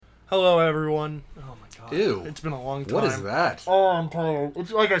Hello, everyone. Oh my god. Ew. It's been a long time. What is that? Oh, I'm tired.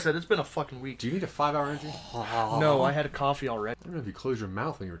 It's, like I said, it's been a fucking week. Do you need a 5-hour energy? No, I had a coffee already. I don't know if you closed your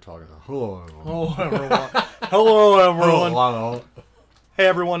mouth when you were talking. Hello, everyone. Hello, everyone. Hello, everyone. Hello. Hey,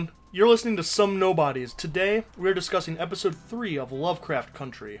 everyone. You're listening to Some Nobodies. Today, we're discussing episode 3 of Lovecraft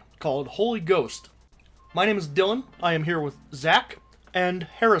Country, called Holy Ghost. My name is Dylan. I am here with Zach and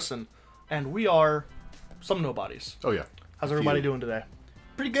Harrison, and we are Some Nobodies. Oh, yeah. How's everybody doing today?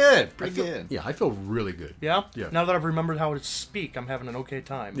 Pretty good. Pretty good. Yeah, I feel really good. Yeah? Yeah. Now that I've remembered how to speak, I'm having an okay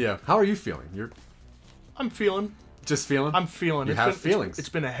time. Yeah. How are you feeling? You're I'm feeling. just feeling? I'm feeling. You It's have been- feelings. It's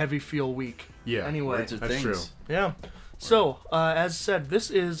been a heavy feel week. Yeah. Anyway. Words of That's things. true. Yeah. So, as said, this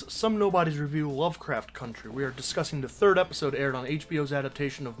is Some Nobodies Review Lovecraft Country. We are discussing the third episode aired on HBO's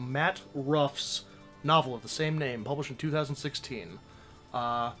adaptation of Matt Ruff's novel of the same name, published in 2016.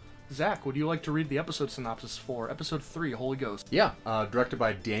 Zach, would you like to read the episode synopsis for episode 3, Holy Ghost? Yeah. Directed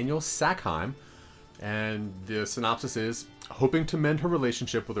by Daniel Sackheim. And the synopsis is, hoping to mend her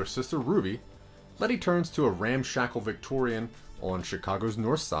relationship with her sister Ruby, Letty turns to a ramshackle Victorian on Chicago's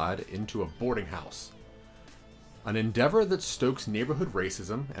north side into a boarding house. An endeavor that stokes neighborhood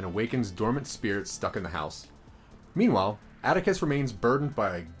racism and awakens dormant spirits stuck in the house. Meanwhile, Atticus remains burdened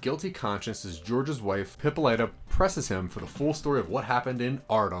by a guilty conscience as George's wife, Hippolyta, presses him for the full story of what happened in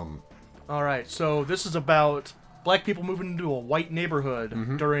Ardham. Alright, so this is about black people moving into a white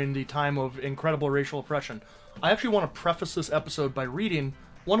neighborhood during the time of incredible racial oppression. I actually want to preface this episode by reading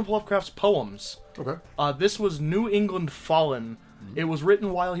one of Lovecraft's poems. Okay. This was New England Fallen. It was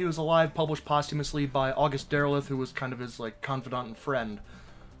written while he was alive, published posthumously by August Derleth, who was kind of his confidant and friend.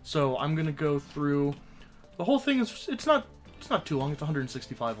 So I'm gonna go through the whole thing. It's not too long. It's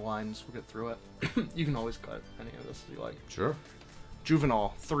 165 lines. We'll get through it. You can always cut any of this if you like. Sure.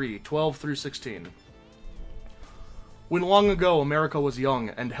 Juvenal 3:12 through 16. When long ago America was young,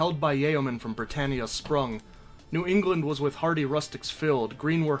 and held by yeomen from Britannia sprung, New England was with hardy rustics filled,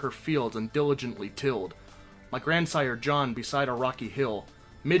 green were her fields and diligently tilled. My grandsire John beside a rocky hill,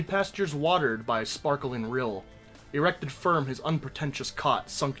 mid pastures watered by a sparkling rill, erected firm his unpretentious cot,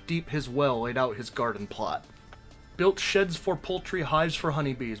 sunk deep his well, laid out his garden plot. Built sheds for poultry, hives for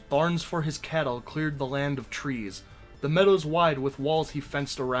honeybees, barns for his cattle, cleared the land of trees. The meadows wide with walls he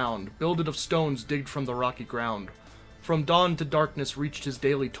fenced around, builded of stones digged from the rocky ground. From dawn to darkness reached his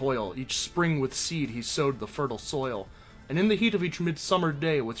daily toil, each spring with seed he sowed the fertile soil. And in the heat of each midsummer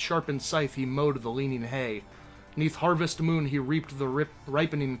day, with sharpened scythe he mowed the leaning hay. 'Neath harvest moon he reaped the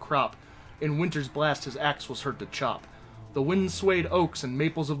ripening crop, in winter's blast his axe was heard to chop. The wind-swayed oaks and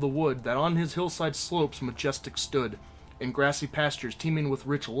maples of the wood, that on his hillside slopes majestic stood, in grassy pastures teeming with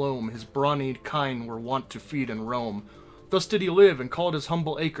rich loam, his brawny kine were wont to feed and roam. Thus did he live, and called his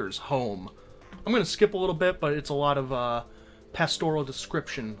humble acres home. I'm going to skip a little bit, but it's a lot of pastoral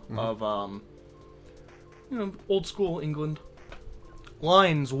description of old school England.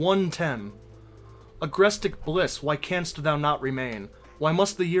 Lines 110. Agrestic bliss, why canst thou not remain? Why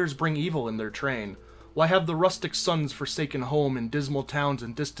must the years bring evil in their train? Why have the rustic sons forsaken home, in dismal towns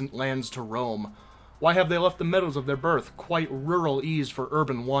and distant lands to roam? Why have they left the meadows of their birth, quite rural ease for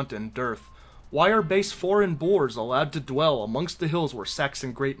urban want and dearth? Why are base foreign boors allowed to dwell amongst the hills where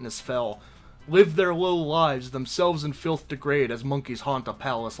Saxon greatness fell? Live their low lives, themselves in filth degrade, as monkeys haunt a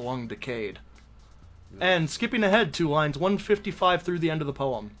palace long decayed. And skipping ahead 2 lines, 155 through the end of the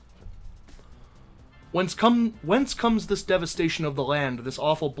poem. Whence comes this devastation of the land, this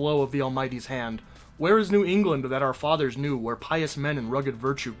awful blow of the Almighty's hand? Where is New England that our fathers knew, where pious men and rugged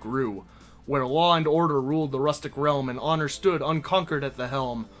virtue grew? Where law and order ruled the rustic realm, and honor stood unconquered at the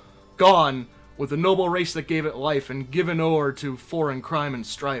helm? Gone, with the noble race that gave it life, and given o'er to foreign crime and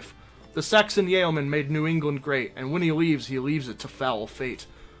strife. The Saxon yeoman made New England great, and when he leaves it to foul fate.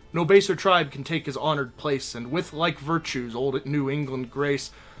 No baser tribe can take his honored place, and with like virtues old New England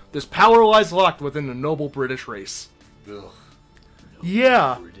grace, this power lies locked within the noble British race. Ugh.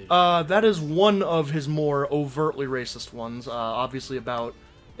 Yeah, that is one of his more overtly racist ones, obviously about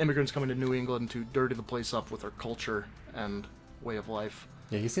immigrants coming to New England to dirty the place up with their culture and way of life.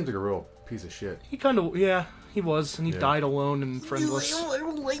 Yeah, he seems like a real piece of shit. He kind of, yeah, he was, and he died alone and friendless. I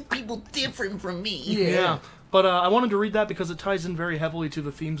don't like people different from me. Yeah. But I wanted to read that because it ties in very heavily to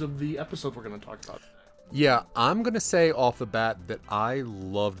the themes of the episode we're going to talk about. Yeah, I'm going to say off the bat that I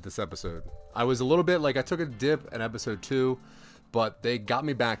loved this episode. I was a little bit I took a dip in episode 2, but they got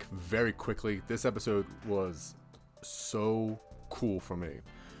me back very quickly. This episode was so cool for me.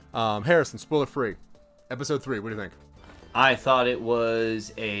 Harrison, spoiler free. Episode 3, what do you think? I thought it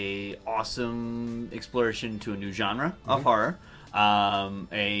was a awesome exploration to a new genre of horror.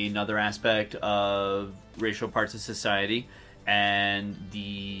 Another aspect of racial parts of society. And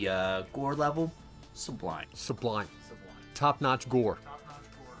the gore level, sublime. Sublime. Top-notch gore.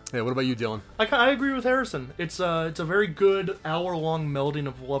 Yeah, what about you, Dylan? I agree with Harrison. It's a very good hour-long melding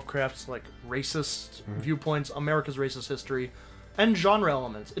of Lovecraft's like racist viewpoints, America's racist history, and genre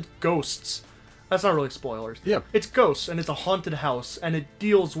elements. It's ghosts. That's not really spoilers. Yeah. It's ghosts, and it's a haunted house, and it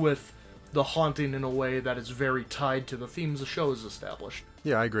deals with the haunting in a way that is very tied to the themes the show has established.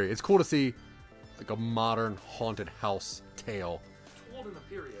 Yeah, I agree. It's cool to see like a modern haunted house tale. It's told in a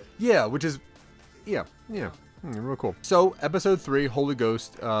period. Yeah, which is, real cool. So, episode 3, Holy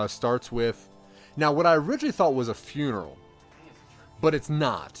Ghost, starts with, now what I originally thought was a funeral, but it's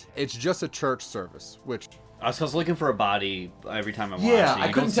not. It's just a church service, which... I was looking for a body every time I watched Yeah, it. I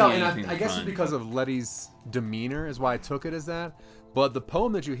You couldn't don't tell, see and anything I guess it's front. because of Letty's demeanor is why I took it as that. But the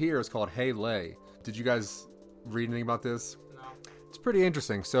poem that you hear is called Hey Lay. Did you guys read anything about this? No. It's pretty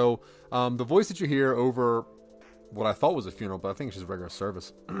interesting. So, the voice that you hear over what I thought was a funeral, but I think it's just regular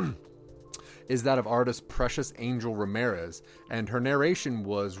service, is that of artist Precious Angel Ramirez, and her narration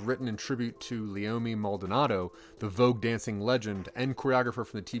was written in tribute to Leomi Maldonado, the Vogue dancing legend and choreographer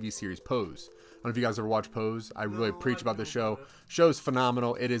from the TV series Pose. I don't know if you guys ever watch Pose. I really preach about the show. Show's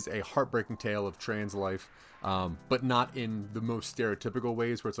phenomenal. It is a heartbreaking tale of trans life, but not in the most stereotypical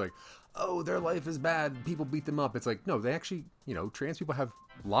ways where it's like, oh, their life is bad, people beat them up. It's like, no, they actually, trans people have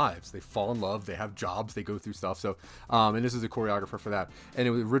lives. They fall in love, they have jobs, they go through stuff. So, and this is a choreographer for that. And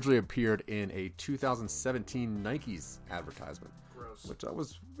it originally appeared in a 2017 Nike's advertisement. Gross. Which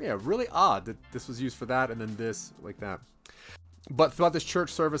was, really odd that this was used for that and then this, like that. But throughout this church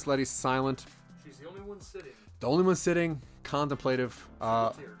service, Letty's silent. She's the only one sitting. The only one sitting, contemplative.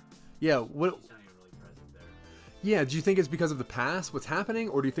 Yeah, what... Yeah, do you think it's because of the past, what's happening,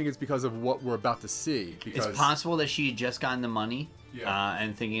 or do you think it's because of what we're about to see? Because It's possible that she had just gotten the money, Yeah.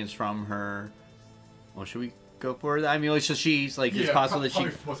 and thinking it's from her. Well, should we go for that? I mean, it's just she's like, it's possible that she.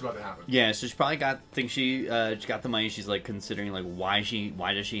 What's about to happen? Yeah, so she probably she got the money. She's like considering like why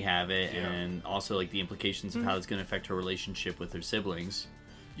does she have it, Yeah. and also like the implications of how it's going to affect her relationship with her siblings.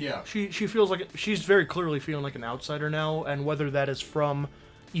 Yeah. She feels like she's very clearly feeling like an outsider now, and whether that is from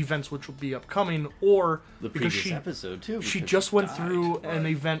events which will be upcoming or The because previous she episode too. she because just she went died. through an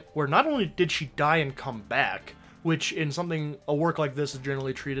event where not only did she die and come back, which in a work like this is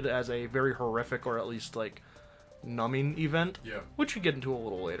generally treated as a very horrific or at least like numbing event, Yeah. which we get into a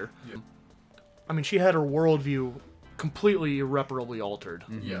little later. Yeah. I mean, she had her worldview completely irreparably altered.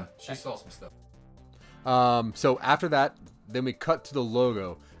 Yeah, she saw some stuff. So after that, then we cut to the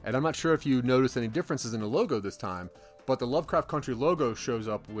logo. And I'm not sure if you noticed any differences in the logo this time, but the Lovecraft Country logo shows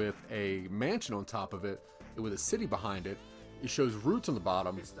up with a mansion on top of it, with a city behind it. It shows roots on the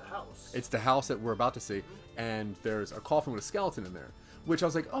bottom. It's the house. It's the house that we're about to see, and there's a coffin with a skeleton in there. Which I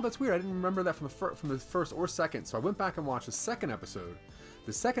was like, oh, that's weird. I didn't remember that from the first or second. So I went back and watched the second episode.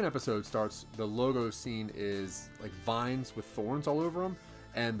 The second episode starts, the logo scene is like vines with thorns all over them,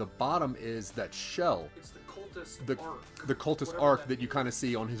 and the bottom is that shell. It's the cultist The arc. the cultist Whatever arc that that you kind of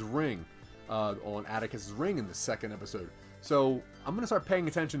see on his ring, on Atticus's ring in the second episode. So I'm gonna start paying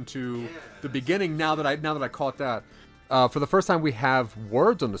attention to the beginning now that I caught that. For the first time, we have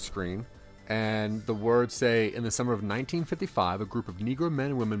words on the screen, and the words say, "In the summer of 1955, a group of Negro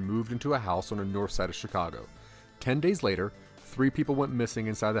men and women moved into a house on the north side of Chicago. 10 days later, 3 people went missing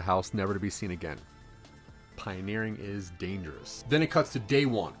inside the house, never to be seen again. Pioneering is dangerous." Then it cuts to day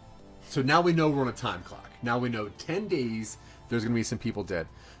 1. So now we know we're on a time clock. Now we know 10 days, there's going to be some people dead.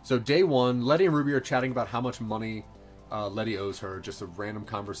 So day 1, Letty and Ruby are chatting about how much money Letty owes her, just a random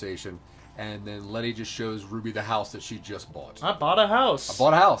conversation. And then Letty just shows Ruby the house that she just bought. I bought a house.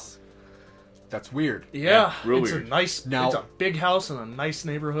 Bought a house. That's weird. Yeah, real it's weird. a nice. Now- it's a big house in a nice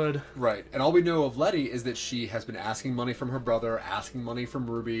neighborhood. Right. And all we know of Letty is that she has been asking money from her brother, asking money from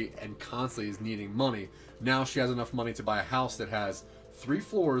Ruby, and constantly is needing money. Now she has enough money to buy a house that has 3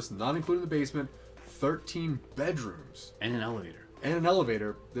 floors, not including the basement, 13 bedrooms, And an elevator. and an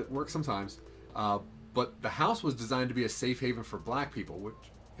elevator that works sometimes. But the house was designed to be a safe haven for black people, which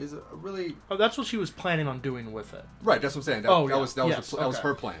is a really... Oh, that's what she was planning on doing with it. Right, that's what I'm saying. That, Oh, that yeah. was that Yes, was okay.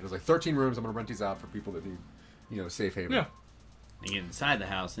 her plan. It was like 13 rooms. I'm going to rent these out for people that need, safe haven. Yeah, You get inside the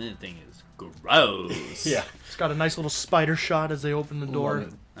house, and the thing is gross. Yeah. it's got a nice little spider shot as they open the door. Love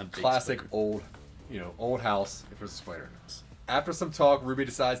it. A big Classic spider. old house if there's a spider. After some talk, Ruby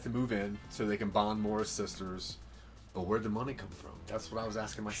decides to move in so they can bond more as sisters. But where'd the money come from? That's what I was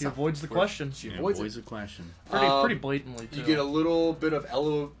asking myself. She avoids the Where- question. She Yeah, avoids boys it. a question. Pretty blatantly too. You get a little bit of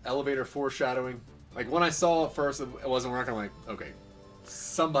elevator foreshadowing. Like when I saw it first, it wasn't working. I'm like, okay,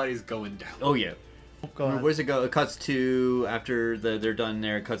 somebody's going down. Oh yeah. Go ahead. Where's it go? It cuts to after they're done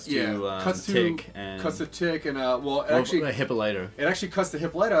there. It cuts to Tick and cuts to Tick and well, Hippolyta. it actually cuts to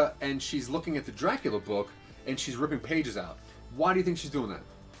Hippolyta, and she's looking at the Dracula book, and she's ripping pages out. Why do you think she's doing that?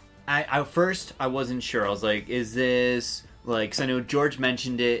 At first, I wasn't sure. I was like, is this like? Because I know George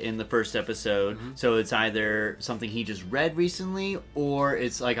mentioned it in the first episode, so it's either something he just read recently, or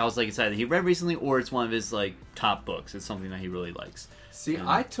it's like I was like, it's either he read recently, or it's one of his like top books. It's something that he really likes. See,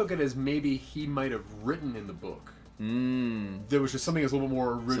 I took it as maybe he might have written in the book. There was just something that's a little bit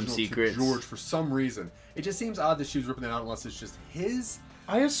more original to George for some reason. It just seems odd that she was ripping that out unless it's just his.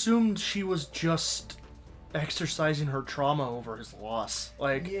 I assumed she was just exercising her trauma over his loss.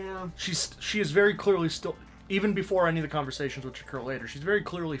 Like, Yeah. she is very clearly still, even before any of the conversations which occur later, she's very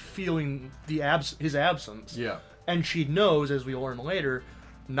clearly feeling his absence. Yeah. And she knows, as we learn later,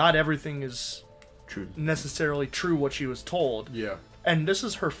 not everything is True. necessarily true what she was told. Yeah. And this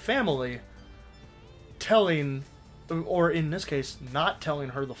is her family telling, or in this case, not telling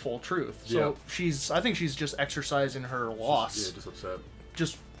her the full truth. So I think she's just exercising her loss. Just upset.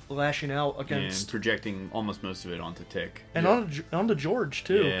 Just lashing out And against, projecting almost most of it onto Tick. and onto George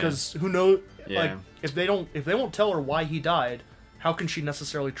too, Yeah. because who knows? Yeah. Like, if they won't tell her why he died, how can she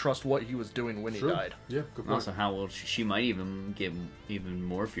necessarily trust what he was doing when he died? Yeah, good point. Also, how will she might even get even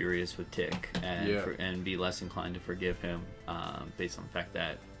more furious with Tick and and be less inclined to forgive him, based on the fact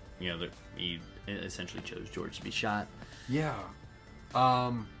that that he essentially chose George to be shot. Yeah.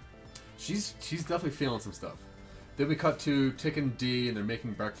 She's definitely feeling some stuff. Then we cut to Tick and Dee, and they're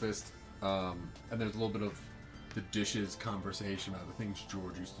making breakfast, and there's a little bit of the dishes conversation about the things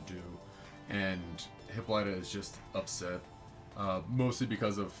George used to do, and Hippolyta is just upset. Mostly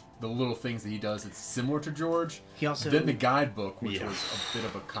because of the little things that he does that's similar to George. He also then the guidebook, which was a bit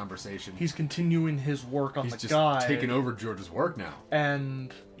of a conversation. He's continuing his work on He's the just guide, taking over George's work now.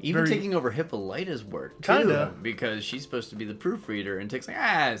 and even very- taking over Hippolyta's work too, Kinda. because she's supposed to be the proofreader, and Tick's like,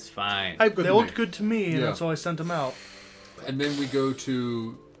 it's fine. They Good to looked me. good to me, Yeah. and so I sent them out. And then we go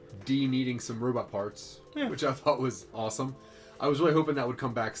to Dee needing some robot parts, which I thought was awesome. I was really hoping that would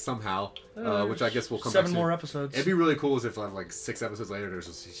come back somehow, which I guess will come back 7 soon. more episodes. It'd be really cool as if like 6 episodes later there's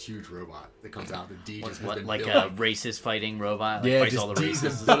just this huge robot that comes out that Dee just has been like building. a racist fighting robot, like Yeah, fights just all the Dee's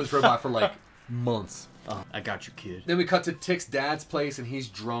been racists. building this robot for like months. Oh, I got you, kid. Then we cut to Tick's dad's place and he's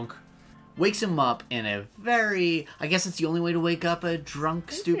drunk. Wakes him up in a very, I guess it's the only way to wake up a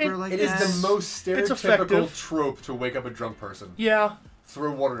drunk stupor like It that. is the most It's stereotypical effective. trope to wake up a drunk person. Yeah,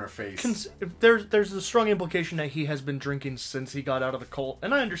 Throw water in her face. if there's a strong implication that he has been drinking since he got out of the cult,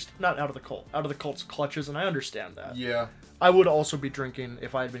 and I understand, not out of the cult, out of the cult's clutches, and I understand that. Yeah. I would also be drinking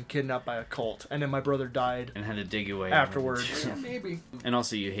if I had been kidnapped by a cult, and then my brother died and had to dig away afterwards. Yeah, maybe. And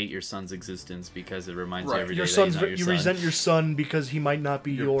also, you hate your son's existence because it reminds Right. you every day Your that son's, he's not your you son. resent your son because he might not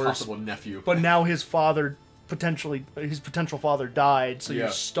be Your yours, possible nephew. but now his potential father died, so Yeah.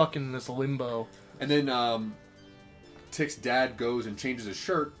 you're stuck in this limbo. And then Tick's dad goes and changes his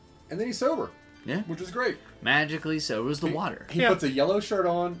shirt, and then he's sober. Yeah. Which is great. Magically, so was the water. He Yeah. puts a yellow shirt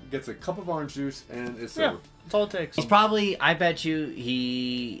on, gets a cup of orange juice, and is Yeah, sober. that's all it takes. He's probably, I bet you,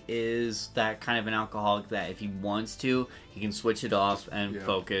 he is that kind of an alcoholic that if he wants to, he can switch it off and Yeah.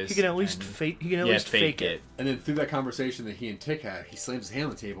 focus. He can at least and- fake. He can at yeah, least fake it. And then through that conversation that he and Tick had, he slams his hand on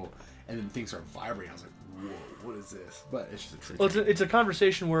the table, and then things start vibrating. I was like, whoa, what is this? But it's just a trick. Well, it's a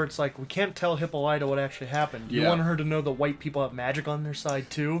conversation where it's like we can't tell Hippolyta what actually happened. You Yeah. want her to know that white people have magic on their side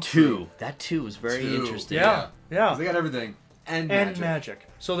too. That too was very Two. interesting. Yeah. 'Cause they got everything. And magic.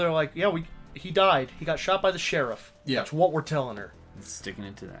 So they're like, yeah, he died. He got shot by the sheriff. Yeah. That's what we're telling her. Sticking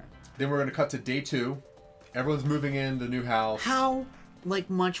it to that. Then we're going to cut to day 2. Everyone's moving in the new house. How,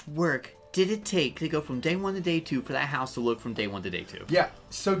 much work did it take to go from day 1 to day 2 for that house to look from day 1 to day 2? Yeah,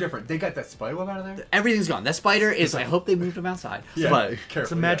 so different. They got that spiderweb out of there. Everything's gone. That spider is, I hope they moved him outside. But, Careful, It's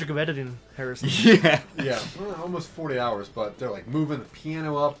the magic of editing, Harrison. yeah. Yeah, well, almost 40 hours, but they're like moving the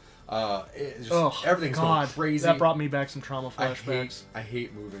piano up. It's just, Oh, everything's God, going crazy. That brought me back some trauma I flashbacks.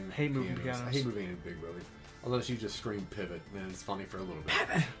 hate moving. Hate moving pianos. pianos. I hate moving anything big, really. Unless you just scream pivot, then it's funny for a little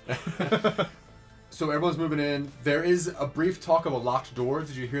bit. So everyone's moving in. There is a brief talk of a locked door.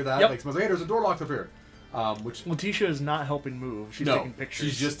 Did you hear that? Yep. Like someone's like, "Hey, there's a door locked up here." Which Letitia is not helping move. She's taking pictures.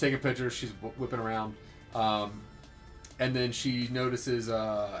 she's just taking pictures. She's whipping around. And then she notices,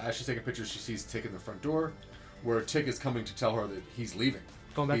 as she's taking pictures, she sees Tick in the front door, where Tick is coming to tell her that he's leaving.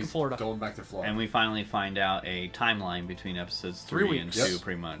 Going back to He's Florida. Going back to Florida. And we finally find out a timeline between episodes 3 3 and weeks. 2, Yes.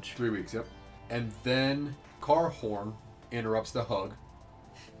 pretty much. 3 weeks, yep. And then car horn interrupts the hug.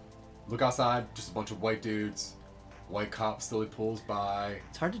 Look outside, just a bunch of white dudes. White cop slowly pulls by.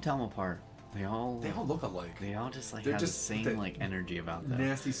 It's hard to tell them apart. They all look alike. They all just like They're have just the same the like energy about them.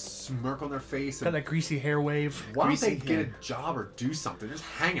 Nasty smirk on their face. Got And that greasy hair wave. why don't they greasy get hair. a job or do something? They're just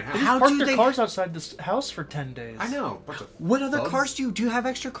hanging out. How Parked do their they- cars outside this house for 10 days. I know. Bunch of What other thugs. cars do you? Do you have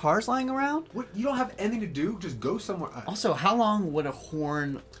extra cars lying around? What? You don't have anything to do? Just go somewhere. Also, how long would a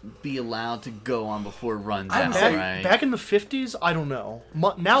horn be allowed to go on before it runs I out? would say Right? Back in the 50s, I don't know.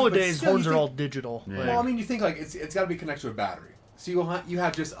 Nowadays, still, horns you are think- all digital. Yeah. but- Well, I mean, you think like it's got to be connected to a battery. So you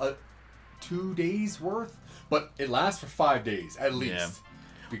have just 2 days worth, but it lasts for 5 days at least.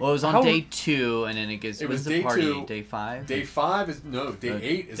 Yeah. Well, it was on How- day 2, and then it gets. It When's was the day party? 2. Day 5. Day 5 is day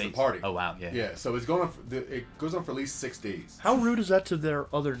 8 is the party. Oh wow, yeah. Yeah, so it's going on. It goes on for at least 6 days. How rude is that to their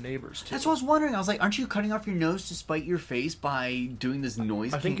other neighbors, too? That's what I was wondering. I was like, aren't you cutting off your nose to spite your face by doing this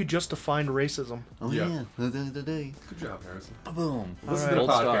noise? I think you just defined racism. Oh Yeah. yeah. Good job, Harrison. Boom. This All is right. a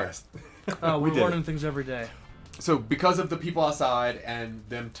Gold star. podcast. We're did learning it. things every day. So because of the people outside and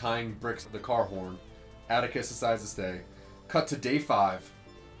them tying bricks to the car horn, Atticus decides to stay. Cut to day 5.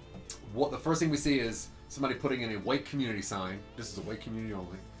 What the first thing we see is somebody putting in a white community sign. This is a white community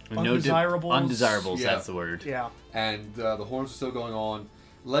only. Undesirables. Undesirables. Yeah. That's the word. Yeah. And the horns are still going on.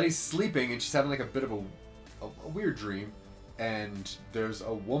 Letty's sleeping and she's having like a bit of a weird dream. And there's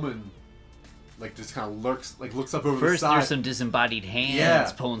a woman like just kind of looks up over the First, side. there's some disembodied hands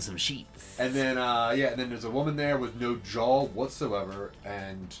Yeah. pulling some sheets. And then and then there's a woman there with no jaw whatsoever.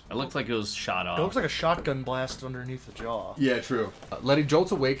 And It looked like it was shot off. It looks like a shotgun blast underneath the jaw. yeah, true. Letty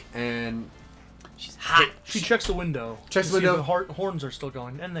jolts awake and She's hot. She checks the window. Checks to the see if window. the horns are still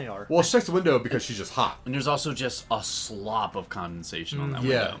going, and they are. well, she checks the window because she's just hot. And there's also just a slop of condensation on that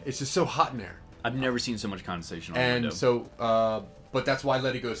Yeah, window. it's just so hot in there. I've never seen so much condensation on a And window. so, but that's why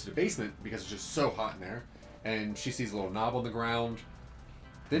Letty goes to the basement because it's just so hot in there. And she sees a little knob on the ground.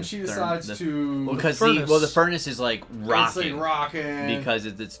 Then she decides to. Well, because furnace. the furnace is like rocking. It's like rocking. Because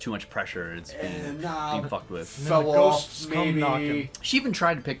it's too much pressure. It's And being, knob being fucked with. And then fell the off, ghosts come maybe. knocking. She even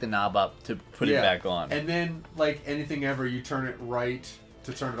tried to pick the knob up to put it back on. And then, like anything ever, you turn it right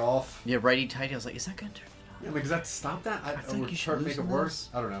to turn it off. Yeah, righty tighty. I was like, is that gonna turn it Yeah, like, does that stop that? I think or you should make it loosen worse?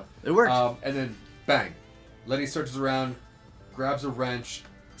 I don't know. It worked. And then, bang. Letty searches around, grabs a wrench,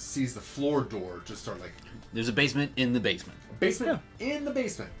 sees the floor door just start like. There's a basement in the basement. Basement in the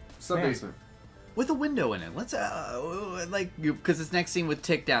basement. Sub-basement. With a window in it. Let's because it's next scene with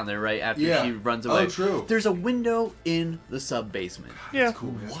Tick down there, right after Yeah. she runs Oh, away. true. There's a window in the sub basement. Yeah. That's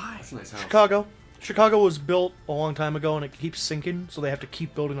cool, man. Why? That's a nice house. Chicago. Chicago was built a long time ago, and it keeps sinking, so they have to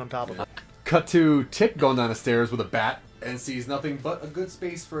keep building on top of it. Cut to Tick going down the stairs with a bat and sees nothing but a good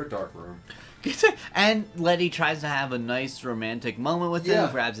space for a dark room. And Letty tries to have a nice romantic moment with Yeah.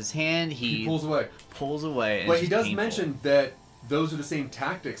 him, grabs his hand, He pulls away. pulls away. And But it's he just does painful. mention that those are the same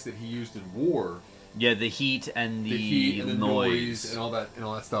tactics that he used in war. Yeah, the heat and The heat and the noise and all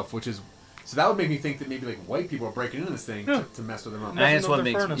that stuff, which is so that would make me think that maybe like white people are breaking into this thing to mess with them up. And that's what Another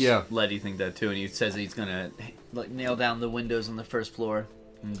makes furnace. Yeah. Letty think that too. And he says that he's gonna nail down the windows on the first floor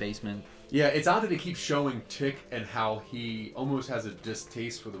in the basement. Yeah, it's odd that they keep showing Tick and how he almost has a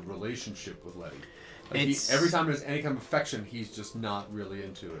distaste for the relationship with Letty. Like every time there's any kind of affection, he's just not really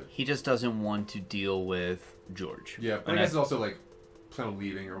into it. He just doesn't want to deal with George. Yeah, but And I guess it's also like plan on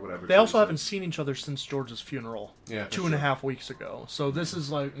leaving or whatever. They also haven't seen each other since George's funeral. Yeah, that's 2.5 weeks ago. So this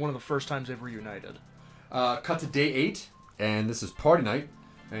is like one of the first times they've reunited. Cut to day 8, and this is party night,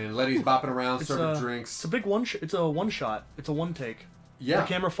 and Letty's bopping around, serving drinks. It's a big one. It's a one shot. It's a one take. Yeah, The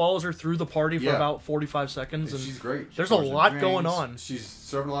camera follows her through the party for Yeah. about 45 seconds, and and she's great. there's a Pours her lot drinks. going on. She's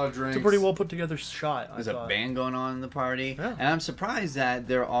serving a lot of drinks. It's a pretty well put together shot. I There's a thought. band going on in the party, Yeah. and I'm surprised that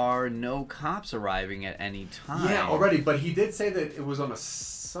there are no cops arriving at any time. Yeah, already, but he did say that it was on a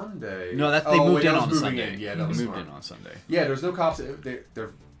Sunday. No, they Oh, moved wait, in that was on moving Sunday. in. Yeah, they that was moved smart. in on Sunday. Yeah, there's no cops.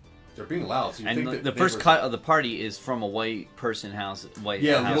 They're being loud. So you And think that the first neighbors- cut of the party is from a white person house,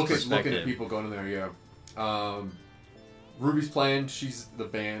 Yeah, house looking perspective. at people going in there. Yeah. Ruby's playing. She's the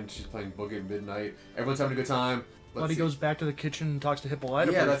band. She's playing Boogie at Midnight. Everyone's having a good time. Let's Letty see. goes back to the kitchen and talks to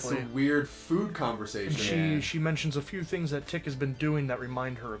Hippolyta Yeah, that's briefly. some weird food conversation. And she mentions a few things that Tick has been doing that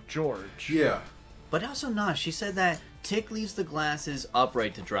remind her of George. Yeah. But also not. She said that Tick leaves the glasses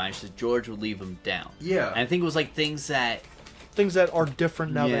upright to dry. She said George would leave them down. Yeah. And I think it was like things that Things that are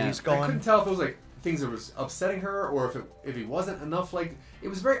different now Yeah. that he's I gone. couldn't tell if it was like things that was upsetting her or if he wasn't enough. Like it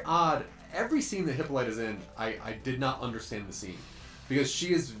was very odd. Every scene that Hippolyta's in, I did not understand the scene because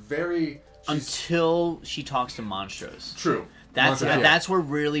she is very she's, until she talks to Montrose. true. That's what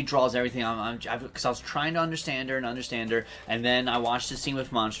really draws everything. Because I was trying to understand her, and then I watched the scene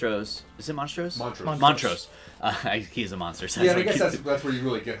with Montrose. Is it Montrose? Montrose. He's a monster. So yeah, I guess that's where you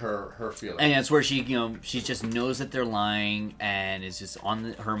really get her feeling. And that's where she just knows that they're lying, and is just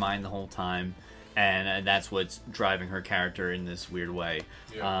on her mind the whole time, and that's what's driving her character in this weird way.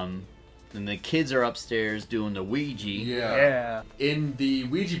 Yeah. And the kids are upstairs doing the Ouija. Yeah. In the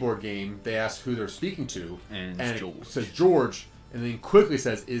Ouija board game, they ask who they're speaking to, and it's it George. says George, and then quickly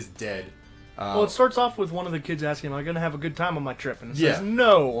says is dead. Well, it starts off with one of the kids asking, "Am I going to have a good time on my trip?" And it says, Yeah.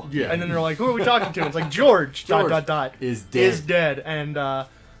 "No." Yeah. And then they're like, "Who are we talking to?" It's like George. ... Is dead. And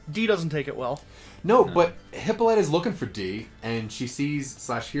Dee doesn't take it well. No, but Hippolyta is looking for Dee, and she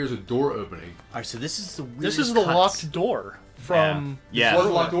sees/hears a door opening. All right, so this is the weirdest This is the cuts. locked door from. Yeah. Was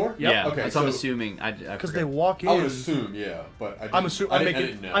it a locked door? Yep. Yeah. Okay, So I'm so- assuming. Because they walk in. I would assume, yeah, but I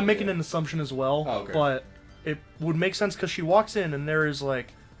didn't, I'm making an assumption as well. Oh, okay. But it would make sense because she walks in and there is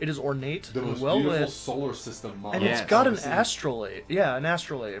like it is ornate, the most well beautiful lit, solar system model. and it's Yes. got an I've seen. astrolabe. Yeah, an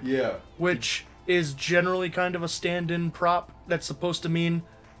astrolabe. Yeah. Which is generally kind of a stand-in prop that's supposed to mean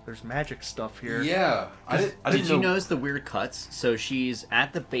there's magic stuff here. Yeah. I Did you know. notice the weird cuts? So she's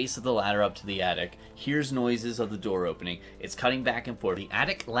at the base of the ladder up to the attic, hears noises of the door opening, it's cutting back and forth. The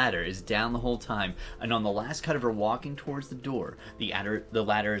attic ladder is down the whole time, and on the last cut of her walking towards the door, the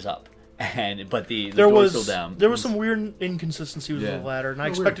ladder is up. But the door's still down. There was some weird inconsistency with Yeah. the ladder, and I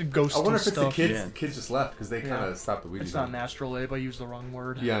expected ghosts I wonder and if it's stuff. the kids. Yeah. Kids just left because they kind of Yeah. stopped the Ouija. It's not an astrolabe. I used the wrong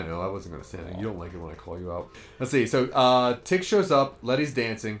word. Yeah, I know. I wasn't going to say anything. You don't like it when I call you out. Let's see. So, Tick shows up. Letty's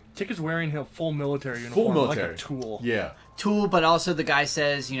dancing. Tick is wearing a full military uniform, Full military. like a tool. Yeah. Tool, but also the guy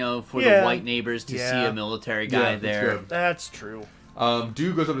says, for Yeah. the white neighbors to see Yeah. a military guy Yeah, that's there. good. That's true.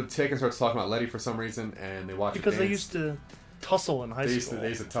 Dude goes up to Tick and starts talking about Letty for some reason, and they watch Because it they dance. used to tussle in high They used school.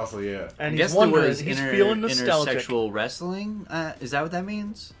 to tussle, yeah. And I guess he's there wondering, was he's feeling nostalgic. intersexual wrestling. Is that what that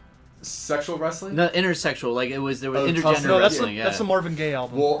means? Sexual wrestling? No, intersexual. Like there was Oh, intergender tussle. No, that's wrestling. that's the Marvin Gaye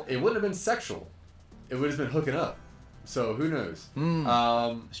album. Well, it wouldn't have been sexual. It would have been hooking up. So, who knows?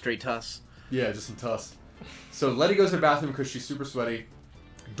 Straight tuss. Yeah, just some tuss. So, Letty goes to the bathroom because she's super sweaty.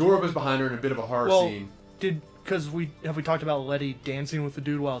 Door opens behind her in a bit of a horror scene. Because we talked about Letty dancing with the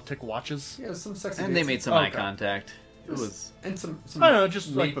dude while Tick watches? Yeah, some sexy And they dancing. made some Oh, eye okay. contact. It was. And some I don't know, just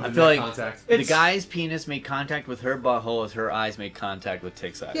nape like- of I the feel neck like contact. the It's- guy's penis made contact with her butthole as her eyes made contact with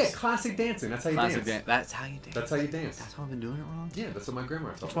Tick's eyes. Yeah, classic dancing. That's how you Classic dance. That's how you dance. That's how you dance. That's how I've been doing it wrong. Yeah, that's what my grandma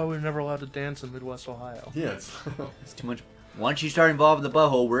taught That's me. why we were never allowed to dance in Midwest Ohio. Yeah, it's... It's too much. Once you start involved in the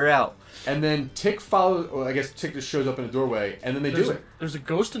butthole, we're out. And then Tick follows... Well, I guess Tick just shows up in a doorway, and then they There's do a, it. there's a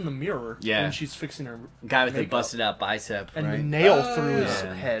ghost in the mirror Yeah. when she's fixing her Guy with the makeup. busted out bicep, and the right? nail Oh, through his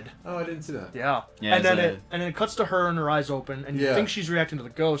yeah. head. Oh, I didn't see that. Yeah. Yeah, and then it's it cuts to her and her eyes open, and you Yeah. think she's reacting to the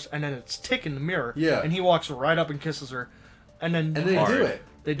ghost, and then it's Tick in the mirror. Yeah. And he walks right up and kisses her, and then And they Hard. do it.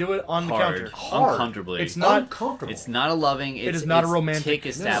 they do it on the Hard. counter. Hard. Uncomfortably. It's not. Uncomfortable. It's not a loving. It's, is not a it's romantic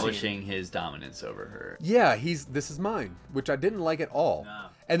Tick scene. establishing his dominance over her. Yeah, this is mine, which I didn't like at all. No.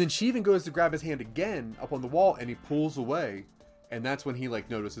 And then she even goes to grab his hand again up on the wall, and he pulls away, and that's when he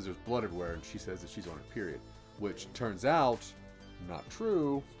notices there's blood everywhere, and she says that she's on her period, which turns out not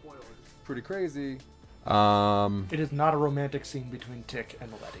true. Pretty crazy. It is not a romantic scene between Tick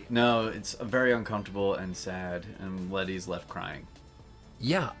and Letty. No, it's very uncomfortable and sad, and Letty's left crying,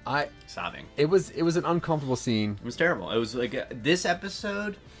 Yeah, sobbing. it was an uncomfortable scene. It was terrible. It was like this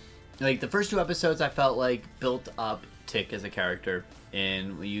episode, like the first two episodes, I felt like built up Tick as a character,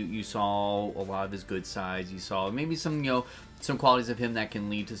 and you saw a lot of his good sides. You saw maybe some some qualities of him that can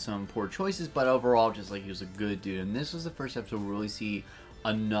lead to some poor choices, but overall, just like he was a good dude. And this was the first episode where we really see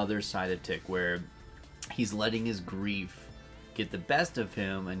another side of Tick, where he's letting his grief get the best of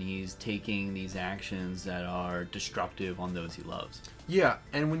him, and he's taking these actions that are destructive on those he loves. Yeah,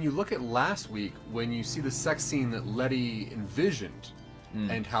 and when you look at last week, when you see the sex scene that Letty envisioned,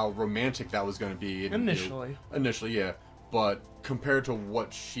 and how romantic that was going to be. And, Initially. Initially, yeah. But compared to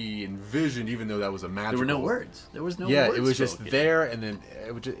what she envisioned, even though that was a magical... There were no words. There was no Yeah, words it was just spoken. there, and then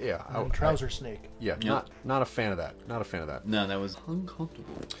it was just... Yeah. Trouser snake. Yeah, Yeah. not a fan of that. Not a fan of that. No, that was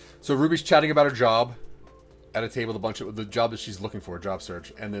uncomfortable. So Ruby's chatting about her job at a table with a bunch of... The job that she's looking for, a job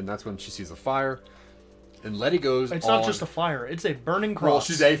search. And then that's when she sees a fire. And Letty goes It's on... not just a fire; it's a burning cross. Well,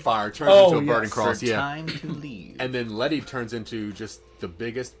 she's a fire. Turns Oh, into a burning yes. cross, For yeah. time to leave. And then Letty turns into just the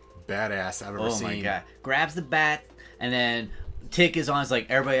biggest badass I've ever Oh seen. my god! Grabs the bat, and then Tick is on. It's like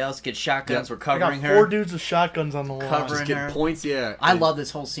everybody else gets shotguns. Yep. We're I got covering four her. dudes with shotguns on the lawn. Covering Just getting her. points, yeah. I And- love this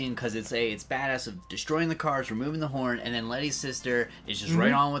whole scene because it's badass of destroying the cars, removing the horn, and then Letty's sister is just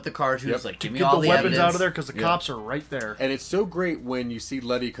right on with the cars. Who's Yep. like, give me Get all the the weapons evidence. out of there because the Yeah. cops are right there. And it's so great when you see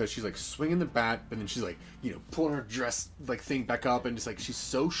Letty because she's like swinging the bat, but then she's like pulling her dress like thing back up, and just like she's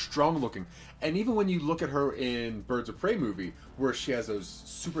so strong looking. And even when you look at her in Birds of Prey movie, where she has those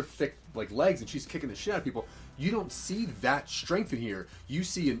super thick like legs and she's kicking the shit out of people, you don't see that strength in here. You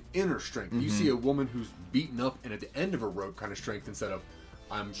see an inner strength. You see a woman who's beaten up and at the end of a rope kind of strength instead of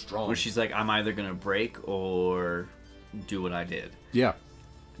I'm strong. Where she's like, I'm either gonna break or do what I did. Yeah.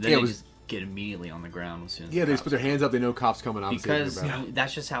 Then Yeah, they it was- just get immediately on the ground as soon as Yeah, the they just cops put their hands up. They know cops coming. Obviously, because they're back.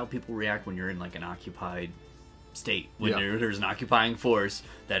 that's just how people react when you're in like an occupied state. When Yeah. there's an occupying force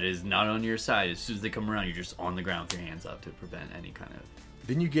that is not on your side, as soon as they come around, you're just on the ground with your hands up to prevent any kind of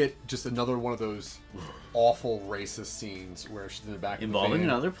Then you get just another one of those awful racist scenes where she's in the back of involving the van,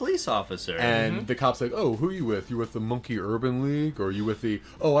 another police officer. and the cop's like, "Oh, who are you with? You with the Monkey Urban League, or are you with the?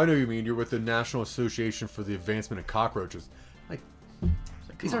 Oh, I know you mean. You're with the National Association for the Advancement of Cockroaches." Like,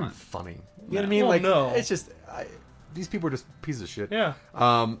 these come aren't on. funny. You know what I mean? Well, like, no. it's just these people are just pieces of shit. Yeah.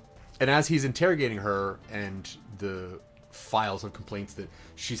 And as he's interrogating her and the files of complaints that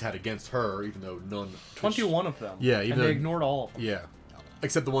she's had against her, even though none 21 of them. Yeah, even and they though- ignored all of them. Yeah,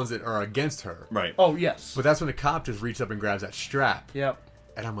 except the ones that are against her. right. Oh, yes. But that's when the cop just reaches up and grabs that strap. Yep.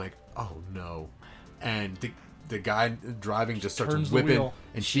 And I'm like, oh no. And the guy driving just starts Turns the whipping, wheel.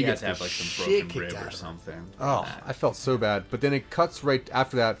 and she she has gets to have the like some shit broken kicked rib out or of her. something. Oh, I felt so bad. But then it cuts right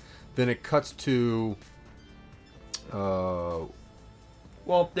after that. Then it cuts to,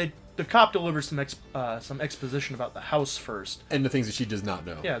 Well, the cop delivers some exposition about the house first. and the things that she does not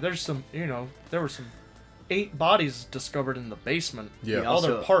know. Yeah, there's some, there were some 8 bodies discovered in the basement. Yeah. All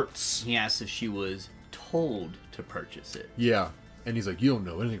their Also- parts. He asked if she was told to purchase it. Yeah. And he's like, you don't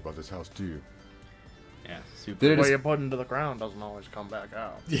know anything about this house, do you? Yeah, super. Then it What is- you put into the ground doesn't always come back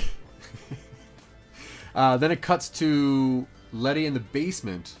out. Then it cuts to Letty in the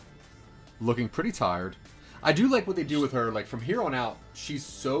basement, looking pretty tired. I do like what they do with her. Like from here on out, she's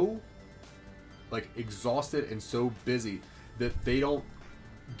so like exhausted and so busy that they don't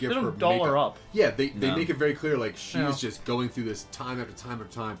give They don't her doll her makeup. up. Yeah, they No. make it very clear. Like she's Yeah. just going through this time after time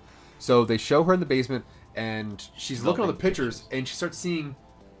after time. So they show her in the basement, and she's looking at all the pictures, and she starts seeing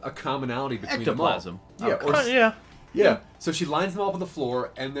a commonality between Ectoplasm. them all. Yeah, Okay. or, Yeah. yeah. So she lines them all up on the floor,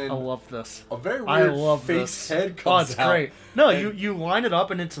 and then I love this. a very I weird love face this. head Oh, comes it's out. great. No, and- you line it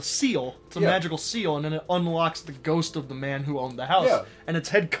up and it's a seal. It's a Yeah. magical seal, and then it unlocks the ghost of the man who owned the house. Yeah. And its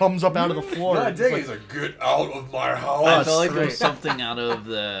head comes up out of the floor. Yeah, I It's dig it. like- He's like, get out of my house. I felt like there great. was something out of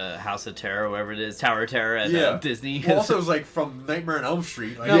the House of Terror, whatever it is, Tower of Terror at Yeah. Disney. Well, also, it was like from Nightmare on Elm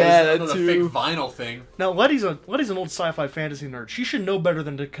Street. Like, Yeah, it that was too. a fake vinyl thing. Now, Letty's an old sci-fi fantasy nerd. She should know better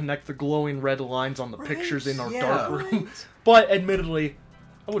than to connect the glowing red lines on the pictures in our yeah. dark room. But admittedly,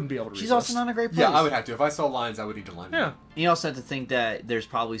 I wouldn't be able to She's resist. also not a great place. Yeah, I would have to. If I saw lines, I would need to line them Yeah. up. You also have to think that there's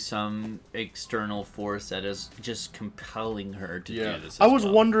probably some external force that is just compelling her to Yeah. do this. I as was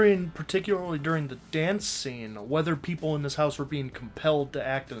well. wondering, particularly during the dance scene, whether people in this house were being compelled to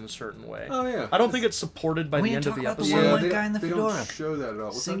act in a certain way. Oh, yeah. I don't think it's supported by We the didn't end of talk the about the episode. one white they, guy in the they fedora. don't show that at all.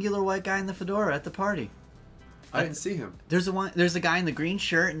 What's that? Singular white guy in the fedora at the party. I didn't see him. There's a guy in the green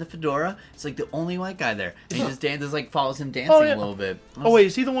shirt and the fedora. It's like the only white guy there. And he just dances, like follows him dancing Oh, yeah. a little bit. Oh wait,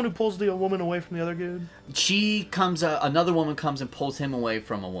 is he the one who pulls the woman away from the other dude? She comes. Another woman comes and pulls him away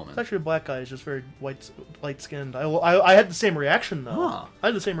from a woman. It's actually a black guy. He's just very light skinned. I had the same reaction though. Huh. I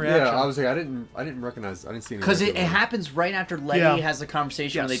had the same reaction. Yeah, I was like, I didn't recognize. I didn't see any. Because it regular- happens right after Letty Yeah. has a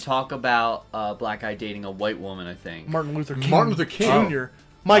conversation where they Yes. talk about a black guy dating a white woman, I think. Martin Luther King. Martin Luther King. Jr.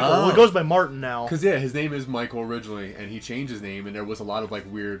 Michael. Well, Oh. he goes by Martin now. Because yeah, his name is Michael originally, and he changed his name, and there was a lot of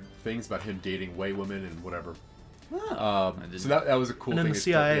like weird things about him dating white women and whatever. Oh, I didn't- So that was a cool And then thing. the It's-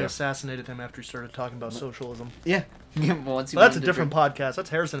 CIA yeah. assasassinated him after he started talking about socialism. yeah. Well, once he But that's a wanted to different drink- podcast. That's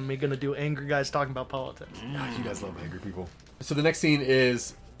Harrison and me going to do angry guys talking about politics. God, you guys love angry people. So the next scene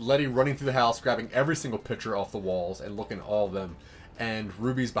is Letty running through the house, grabbing every single picture off the walls and looking at all of them. And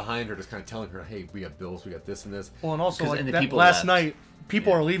Ruby's behind her, just kind of telling her, "Hey, we got bills, we got this and this." Well, and also 'Cause- like and the that people last left. night,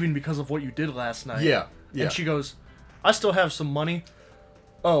 people Yeah. are leaving because of what you did last night. Yeah, yeah. And she goes, "I still have some money."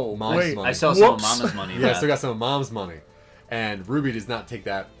 Oh, Mom's wait. money. I saw some of Whoops. Mama's money. Yeah, left. still got some of Mom's money, and Ruby does not take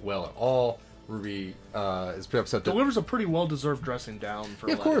that well at all. Ruby is pretty upset. That, Delivers a pretty well-deserved dressing down for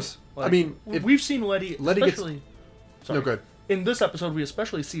Yeah, of Letty. course. I Like, mean, if- we've seen Letty, Letty gets- especially... no good. In this episode, we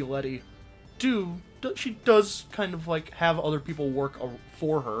especially see Letty she does kind of like have other people work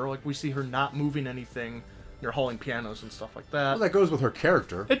for her. Like we see her not moving anything. They're hauling pianos and stuff like that. Well, that goes with her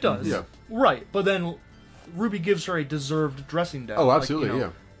character. It does. Yeah. Right. But then Ruby gives her a deserved dressing down. Oh, Like, absolutely. you know,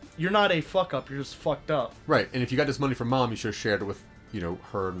 Yeah. You're not a fuck up. You're just fucked up. Right. And if you got this money from Mom, you should have shared it with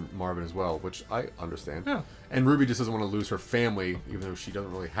her and Marvin as well, which I understand. Yeah. And Ruby just doesn't want to lose her family, even though she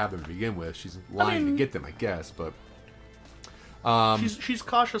doesn't really have them to begin with. She's lying to mean- get them, I guess. But She's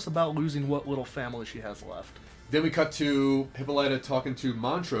cautious about losing what little family she has left. Then we cut to Hippolyta talking to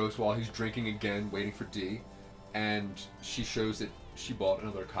Montrose while he's drinking again, waiting for D, and she shows that she bought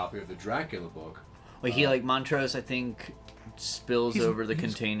another copy of the Dracula book. Like Montrose, I think, spills over the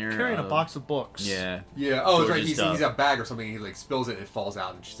container. Carrying a box of books. Yeah. Yeah. Oh, it's right. George's He's stuff. got a bag or something. And he like spills it and it falls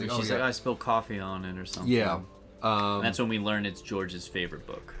out, and she's like, She's like, I spilled coffee on it or something. Yeah. And that's when we learn it's George's favorite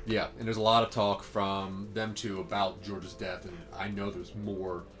book. Yeah, and there's a lot of talk from them two about George's death, and I know there's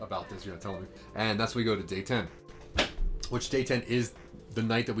more about this. You're not telling me. And that's when we go to day 10, which day 10 is the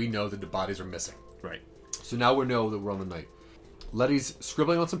night that we know that the bodies are missing. Right. So now we know that we're on the night. Letty's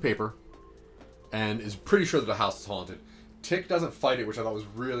scribbling on some paper, and is pretty sure that the house is haunted. Tick doesn't fight it, which I thought was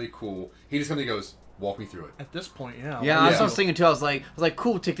really cool. He just comes and goes, "Walk me through it." At this point, yeah. Yeah, I was thinking too. I was like,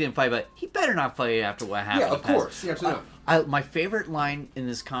 cool, Tick didn't fight, but he better not fight after what happened. Yeah, of course. Yeah, absolutely. My favorite line in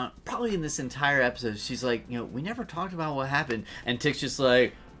this probably in this entire episode, she's like, we never talked about what happened, and Tick's just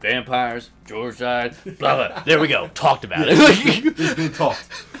like, vampires, George died, blah blah. There we go, talked about it. It's been talked.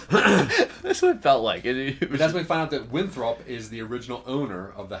 That's what it felt like. But that's when we find out that Winthrop is the original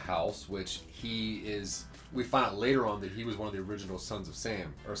owner of the house, which he is. We find out later on that he was one of the original sons of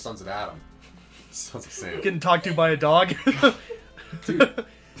Sam, or sons of Adam. Sons of Sam. Getting talked to by a dog. Dude,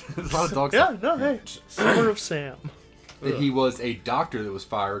 there's a lot of dogs. Yeah, no, hey. Son of Sam. That he was a doctor that was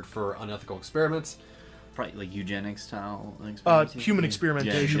fired for unethical experiments. Probably like eugenics style Human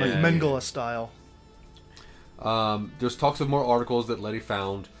experimentation, Yeah, like yeah, Mengele style. There's talks of more articles that Letty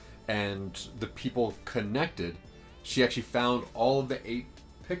found, and the people connected. She actually found all of the 8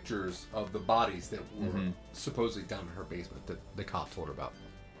 pictures of the bodies that were supposedly down in her basement that the cop told her about.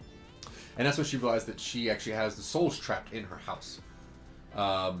 And that's when she realized that she actually has the souls trapped in her house.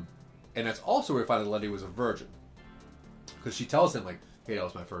 And that's also where we find that Letty was a virgin. Because she tells him, like, hey, that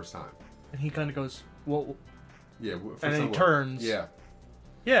was my first time. And he kind of goes, well, Yeah. and then he turns. Yeah.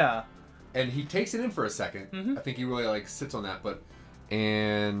 Yeah. And he takes it in for a second. I think he really, like, sits on that.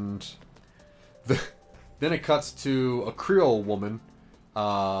 And then it cuts to a Creole woman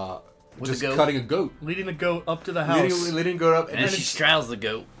just cutting a goat. Leading a goat up to the house. Leading a goat up. and she straddles the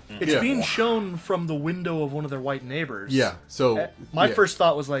goat. It's being shown from the window of one of their white neighbors. Yeah. So my first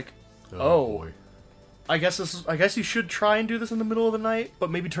thought was like, oh, boy. I guess you should try and do this in the middle of the night,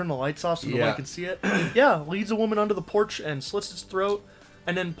 but maybe turn the lights off so nobody can see it. Yeah, leads a woman onto the porch and slits its throat,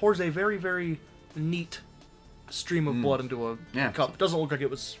 and then pours a very, very neat stream of blood into a cup. Doesn't look like it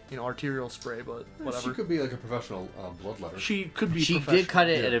was arterial spray, but whatever. She could be like a professional bloodletter. She could be. She did cut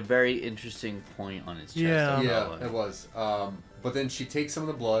it at a very interesting point on his chest. Yeah. It was. But then she takes some of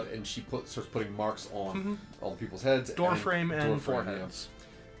the blood and she starts putting marks on all the people's heads. Door frame and foreheads.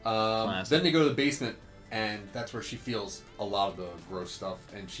 Then they go to the basement, and that's where she feels a lot of the gross stuff.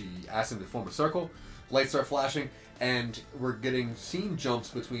 And she asks him to form a circle. Lights start flashing, and we're getting scene jumps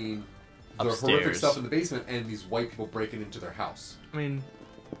between the horrific stuff in the basement and these white people breaking into their house. I mean,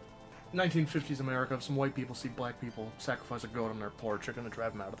 1950s America, if some white people see black people sacrifice a goat on their porch, they're going to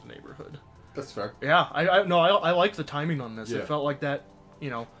drive them out of the neighborhood. That's fair. Yeah, I like the timing on this. Yeah. It felt like that,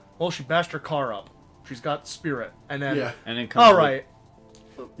 she bashed her car up. She's got spirit. And then, and then comes all right.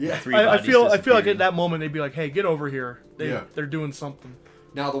 Yeah. I feel like at that moment they'd be like, hey, get over here. They're doing something.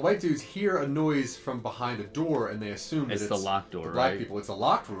 Now, the white dudes hear a noise from behind a door, and they assume that it's the locked door, the black right? people. It's a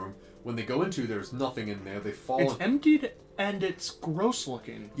locked room. When they go into, there's nothing in there. They fall. It's emptied and it's gross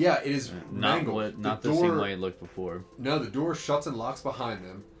looking. Yeah, it is mangled. Not the same way it looked before. No, the door shuts and locks behind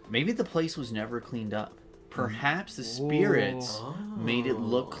them. Maybe the place was never cleaned up. Perhaps the spirits made it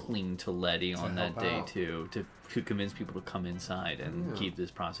look clean to Letty on that day too, to convince people to come inside and keep this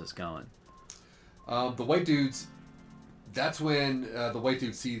process going. The white dudes. That's when the white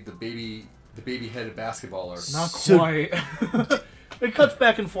dudes see the baby-headed basketballer. Not quite. It cuts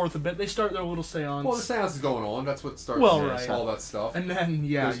back and forth a bit. They start their little seance. Well, the seance is going on. That's what starts all that stuff. And then,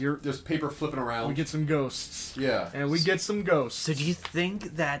 there's paper flipping around. We get some ghosts. Yeah. And we get some ghosts. So do you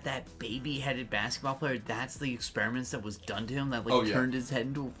think that baby-headed basketball player, that's the experiments that was done to him that turned his head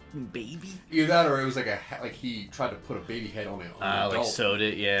into a baby? Either that or it was like he tried to put a baby head on it. Like sewed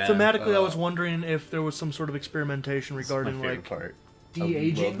it, yeah. Thematically, I was wondering if there was some sort of experimentation regarding part.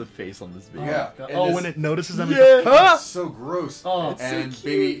 de-aging. I love the face on this baby. Yeah. When it notices them. It's so gross. Oh, and so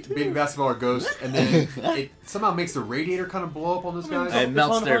baby basketballer goes, and then it somehow makes the radiator kind of blow up on this guy. It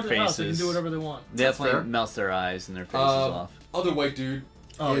melts their faces. They can do whatever they want. Definitely melts their eyes and their faces off. Other white dude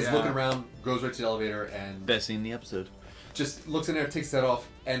is looking around, goes right to the elevator, and Best scene in the episode. just looks in there, takes that off,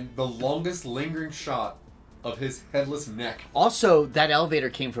 and the longest lingering shot of his headless neck. Also, that elevator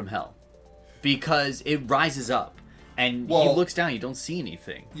came from hell because it rises up. And he looks down, you don't see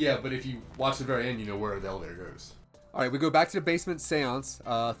anything. Yeah, but if you watch the very end, you know where the elevator goes. All right, we go back to the basement seance.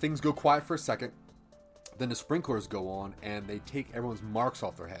 Things go quiet for a second. Then the sprinklers go on, and they take everyone's marks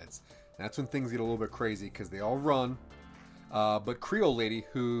off their heads. And that's when things get a little bit crazy, because they all run. But Creole lady,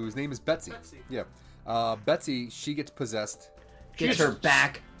 whose name is Betsy. Yeah. Betsy, she gets possessed. Gets her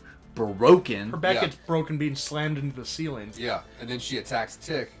back broken. Her back Yeah. gets broken being slammed into the ceiling. Yeah, and then she attacks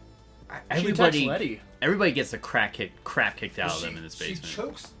Tick. Letty. Everybody gets the crap kicked out of them in this She basement.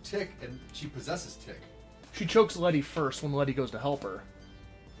 chokes Tick, and she possesses Tick. She chokes Letty first when Letty goes to help her.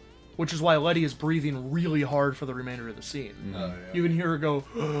 Which is why Letty is breathing really hard for the remainder of the scene. Yeah. You can hear her go,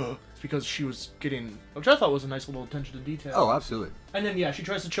 it's because she was getting, which I thought was a nice little attention to detail. Oh, absolutely. And then, yeah, she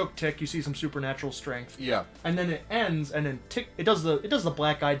tries to choke Tick. You see some supernatural strength. Yeah. And then it ends, and then Tick, it does the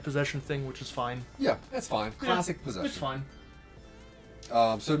black-eyed possession thing, which is fine. Yeah, that's fine. Classic Yeah, possession. It's fine.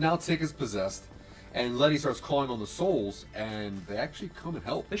 So now Tick is possessed, and Letty starts calling on the souls, and they actually come and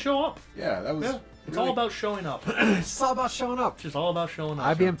help. They show up. Yeah, that was. Yeah. It's really- all about showing up. It's all about showing up. It's just all about showing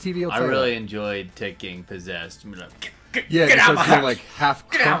up. IBM TV will I tell you really that. enjoyed Tick getting possessed. I'm like, Yeah, get he out starts my doing house. like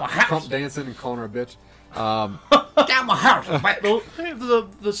half Get out my house. Trump dancing and calling her a bitch. Get out my house!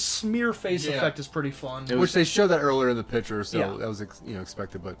 The smear face Yeah. effect is pretty fun. Which they showed that earlier in the picture, so Yeah. that was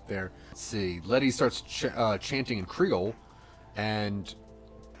expected. But there, let's see. Letty starts chanting in Creole, and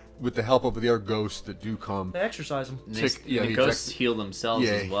with the help of the other ghosts that do come, They exercise him. Tick, the he ghosts ejects- heal themselves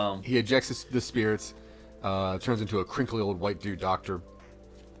as well. he ejects the spirits, turns into a crinkly old white dude doctor.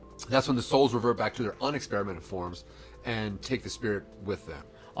 That's when the souls revert back to their unexperimented forms and take the spirit with them.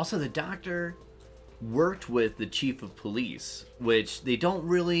 Also, the doctor worked with the chief of police, which they don't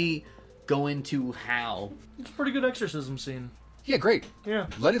really go into how. It's a pretty good exorcism scene. Yeah, great. Yeah.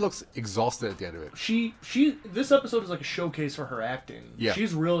 Letty looks exhausted at the end of it. This episode is like a showcase for her acting. Yeah.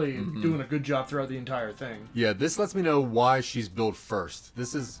 She's really doing a good job throughout the entire thing. Yeah, this lets me know why she's billed first.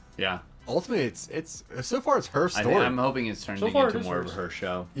 This is Yeah. ultimately it's so far it's her story. I'm hoping it's turning So far into it is more of hers. her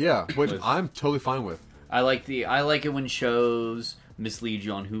show. Yeah, which I'm totally fine with. I like it when shows mislead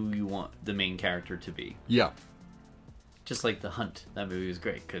you on who you want the main character to be. Yeah. Just like The Hunt. That movie was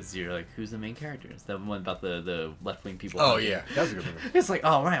great because you're like, who's the main character? It's the one about the left wing people. Oh hunting. yeah, that's a good movie. It's like,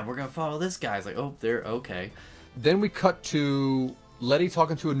 oh right, we're gonna follow this guy. It's like, oh, they're okay. Then we cut to Letty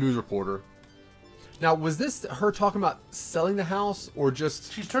talking to a news reporter. Now, was this her talking about selling the house or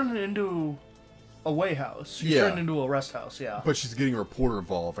just? She's turning it into a way house. She's Yeah. turning it into a rest house, yeah. But she's getting a reporter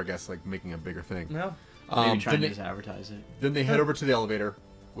involved, I guess, like making a bigger thing. Yeah. Maybe trying then to just advertise it. Then they head over to the elevator,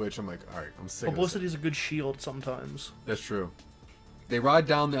 which I'm like, all right, I'm sick of this. Publicity is a good shield sometimes. That's true. They ride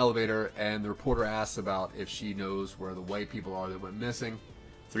down the elevator, and the reporter asks about if she knows where the white people are that went missing.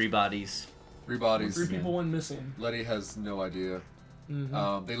 3 bodies. 3 bodies. 3 people went missing. Letty has no idea.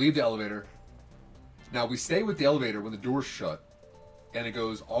 Mm-hmm. They leave the elevator. Now, we stay with the elevator when the door's shut, and it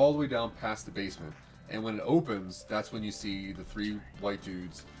goes all the way down past the basement. And when it opens, that's when you see the 3 white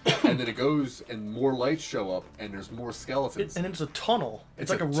dudes. And then it goes, and more lights show up, and there's more skeletons. And it's a tunnel.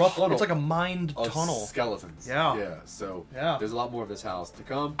 It's It's like a a rough. tunnel It's like a mined of tunnel. skeletons. Yeah. Yeah, so Yeah. there's a lot more of this house to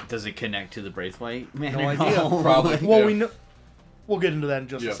come. Does it connect to the Braithwaite man? No idea. Probably. Well, Yeah. we know. We'll get into that in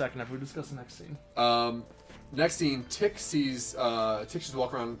just Yeah. a second after we discuss the next scene. Next scene, Tick sees, Tick just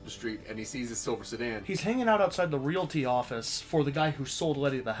walking around the street, and he sees a silver sedan. He's hanging out outside the realty office for the guy who sold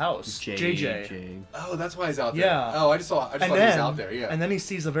Letty the house, JJ. Oh, that's why he's out there. Yeah. Oh, I just thought he was out there, yeah. And then he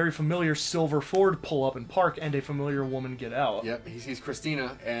sees a very familiar silver Ford pull up and park, and a familiar woman get out. Yep, he sees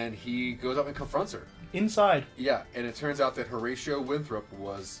Christina, and he goes up and confronts her. Inside, Yeah, and it turns out that Horatio Winthrop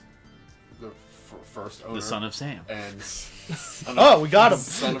was the first owner. The son of Sam. And son Oh, we got him.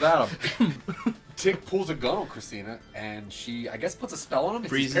 Son of Adam. Tick pulls a gun on Christina, and she, I guess, puts a spell on him. He's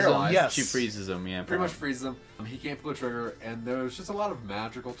Freezes him. paralyzed. Yes. She freezes him, yeah. Pretty much freezes him. He can't pull the trigger, and there's just a lot of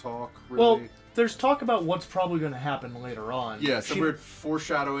magical talk, well, really. there's talk about what's probably going to happen later on. Yeah, some weird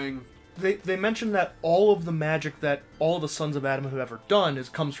foreshadowing. They mentioned that all of the magic that all the Sons of Adam have ever done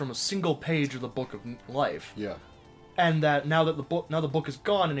comes from a single page of the Book of Life. Yeah. And that now the book is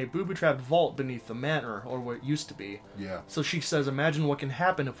gone in a booby-trapped vault beneath the manor, or what it used to be. Yeah. So she says, imagine what can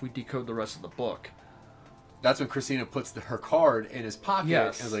happen if we decode the rest of the book. That's when Christina puts her card in his pocket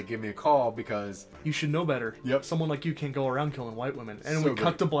Yes. and is like, give me a call because... You should know better. Yep. Someone like you can't go around killing white women. And So we cut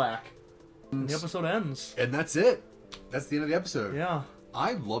great. to black. And the episode ends. And that's it. That's the end of the episode. Yeah.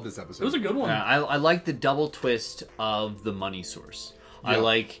 I love this episode. It was a good one. Yeah, I like the double twist of the money source. I Yeah.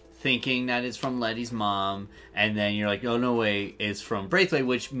 like thinking that it's from Letty's mom, and then you're like, oh no wait, it's from Braithwaite,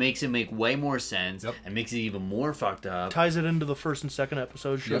 which makes it make way more sense and makes it even more fucked up. Ties it into the first and second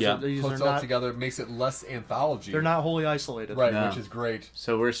episodes. Shows Yeah. that these Puts are it all not, together, makes it less anthology. they're not wholly isolated. right, No. which is great.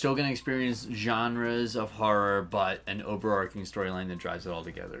 So we're still going to experience genres of horror, but an overarching storyline that drives it all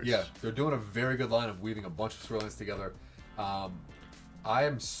together. Yeah, they're doing a very good line of weaving a bunch of storylines together. I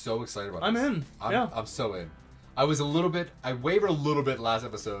am so excited about I'm this. in. Yeah. I'm so in. I wavered a little bit last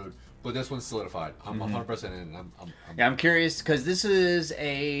episode, but this one's solidified. I'm 100% in. And Yeah, I'm curious because this is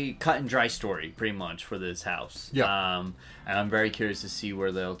a cut and dry story, pretty much, for this house. Yeah. And I'm very curious to see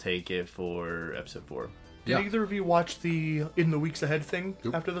where they'll take it for episode 4. Did either of you watch the In the Weeks Ahead thing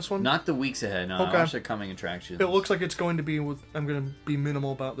after this one? Not the weeks ahead. No, Okay. I watched the coming attractions. It looks like it's going to be I'm going to be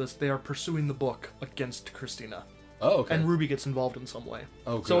minimal about this. They are pursuing the book against Christina. Oh, okay. And Ruby gets involved in some way.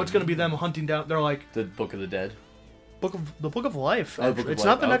 Oh, So good. it's going to be them hunting down. They're like the Book of the Dead. the Book of Life. Oh, Book actually. of It's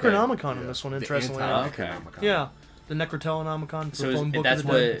Life, not the okay. Necronomicon in this one. Interestingly enough. Okay. Yeah, the Necrotelonomicon. So the phone book that's of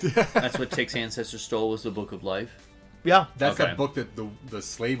the dead. what that's what Tick's ancestor stole, was the Book of Life. Yeah. That's Okay. that book that the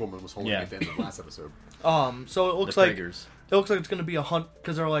slave woman was holding Yeah. at the end of the last episode. So it looks The like Praggers. it looks like it's going to be a hunt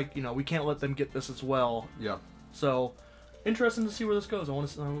because they're like, we can't let them get this as well. Yeah. So interesting to see where this goes.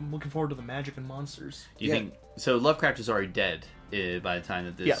 I'm looking forward to the magic and monsters. Do you think so? Lovecraft is already dead by the time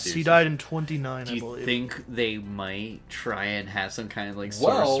that this. Yes, series he is- died in 29, Do I you believe. think they might try and have some kind of like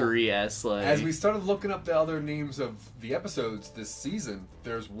Well, sorcery-esque like? As we started looking up the other names of the episodes this season,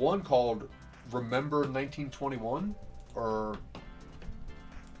 there's one called Remember 1921 or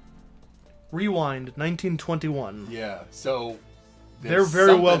Rewind 1921. yeah. So There there's very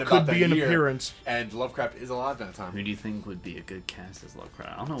something well about could that be an year, appearance. and Lovecraft is alive at that time. Who do you think would be a good cast as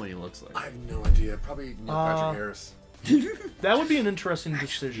Lovecraft? I don't know what he looks like. I have no idea. Probably Neil Patrick Harris. That would be an interesting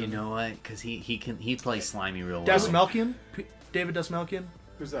decision. You know what? Because he plays slimy real well. Desmalkian? David Desmalkian?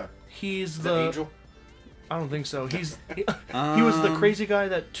 Who's that? He's Is the... that Angel? I don't think so. He was the crazy guy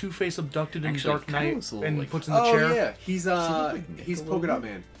that Two-Face abducted in Actually, Dark kinda Knight looks a little and like- puts in the chair. yeah, he's like he can get he's a Polka little Dot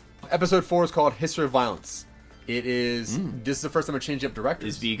Man. Episode 4 is called History of Violence. It is. This is the first time I changed up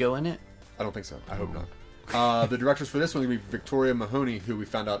directors. Is Vigo in it? I don't think so. I hope not. The directors for this one are going to be Victoria Mahoney, who we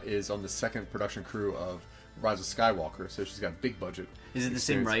found out is on the second production crew of Rise of Skywalker, so she's got a big budget. Is it the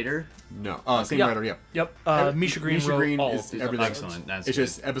same writer? No. Same Yeah. writer, yeah. Oh, Yep. Misha Green Misha wrote Green all is of these everything. episodes. Excellent. That's It's good.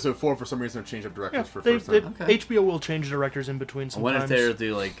 just episode 4, for some reason, they've changed up directors Yeah, for they, first time. Okay. HBO will change directors in between I sometimes. wonder if they'll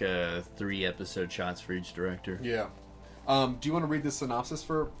do like 3 episode shots for each director. Yeah. Do you want to read the synopsis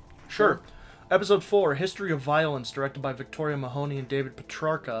for... Sure. Episode 4, History of Violence, directed by Victoria Mahoney and David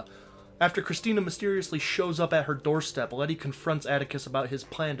Petrarca. After Christina mysteriously shows up at her doorstep, Letty confronts Atticus about his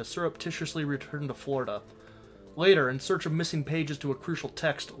plan to surreptitiously return to Florida. Later, in search of missing pages to a crucial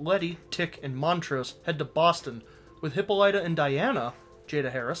text, Letty, Tick, and Montrose head to Boston, with Hippolyta and Diana,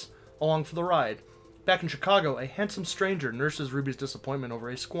 Jada Harris, along for the ride. Back in Chicago, a handsome stranger nurses Ruby's disappointment over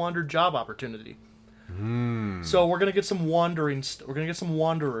a squandered job opportunity. So we're gonna get some we're gonna get some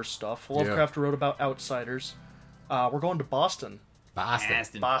wanderer stuff. Lovecraft wrote about outsiders. We're going to Boston.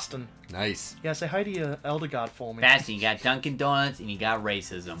 Boston. Nice. Yeah, say hi to you, Eldegard for me. Boston, you got Dunkin' Donuts and you got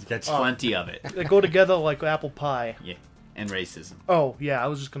racism. Got- Plenty of it. They go together like apple pie. Yeah, and racism. Oh yeah, I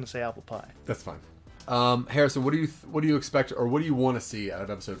was just gonna say apple pie. That's fine. Harrison, what do you expect, or what do you want to see out of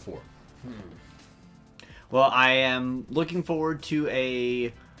episode 4? Well, I am looking forward to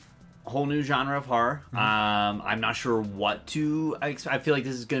a whole new genre of horror. I'm not sure what to expect. I feel like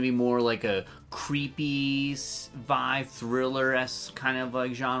this is going to be more like a creepy vibe, thriller-esque kind of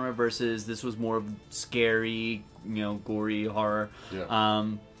like genre versus this was more of scary, gory horror. Yeah.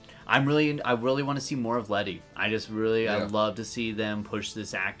 I really want to see more of Letty. I'd love to see them push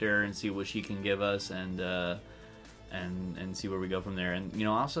this actor and see what she can give us and see where we go from there. And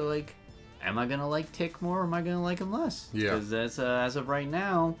also like, am I gonna like Tick more or am I gonna like him less? Yeah. Because that's as of right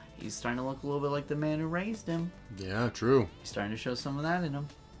now, he's starting to look a little bit like the man who raised him. Yeah, true. He's starting to show some of that in him.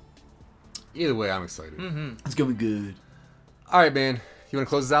 Either way, I'm excited. It's gonna be good. All right, man. You want to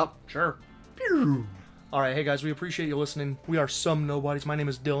close this out? Sure. All right, hey guys, we appreciate you listening. We are Some Nobodies. My name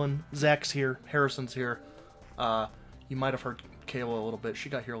is Dylan. Zach's here. Harrison's here. You might have heard Kayla a little bit. She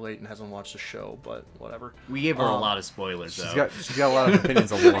got here late and hasn't watched the show, but whatever. We gave her a lot of spoilers She's though. got a lot of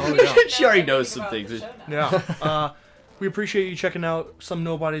opinions on one. She already knows some things. Yeah. We appreciate you checking out Some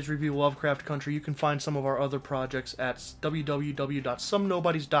Nobodies Review Lovecraft Country. You can find some of our other projects at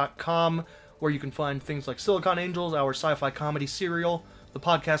www.somenobodies.com, where you can find things like Silicon Angels, our sci-fi comedy serial, the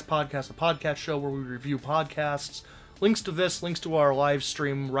podcast, a podcast show where we review podcasts, links to this, links to our live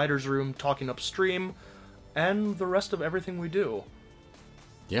stream, Writer's Room, Talking Upstream, and the rest of everything we do.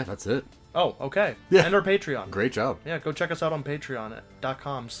 Yeah, that's it. Oh, okay. Yeah. And our Patreon. Great job. Yeah, go check us out on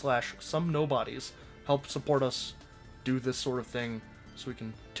patreon.com/somenobodies. Help support us do this sort of thing so we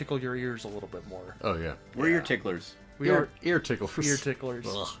can tickle your ears a little bit more. Oh yeah. We're your ticklers. We are Ear ticklers. ear ticklers.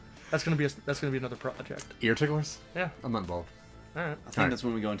 Ugh. That's gonna be another project. Ear ticklers? Yeah. I'm not involved. All right. I think Alright. that's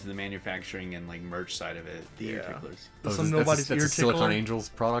when we go into the manufacturing and like merch side of it. The ear Yeah. ticklers. Some that's nobody's a ear Silicon tickler. Angels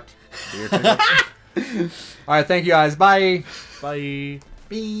product. The ear tickler. All right, thank you guys. Bye. Bye.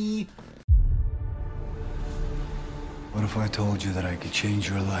 Bee. What if I told you that I could change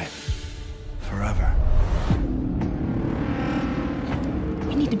your life forever?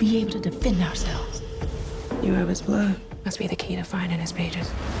 We need to be able to defend ourselves. You have his blood. Must be the key to finding his pages.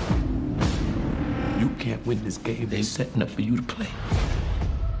 You can't win this game they setting up for you to play.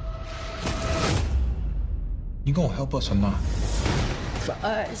 You gonna help us or not? For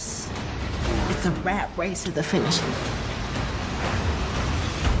us, it's a rat race to the finish line.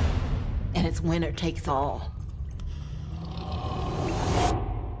 And it's winner takes all.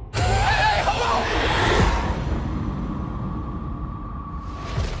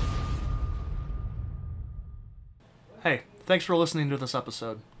 Hey, thanks for listening to this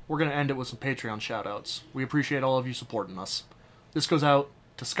episode. We're going to end it with some Patreon shoutouts. We appreciate all of you supporting us. This goes out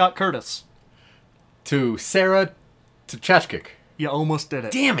to Scott Curtis. To Sarah Tchachkik. You almost did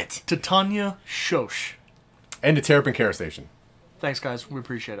it. Damn it. To Tanya Shosh. And to Terrapin Care Station. Thanks, guys. We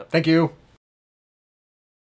appreciate it. Thank you.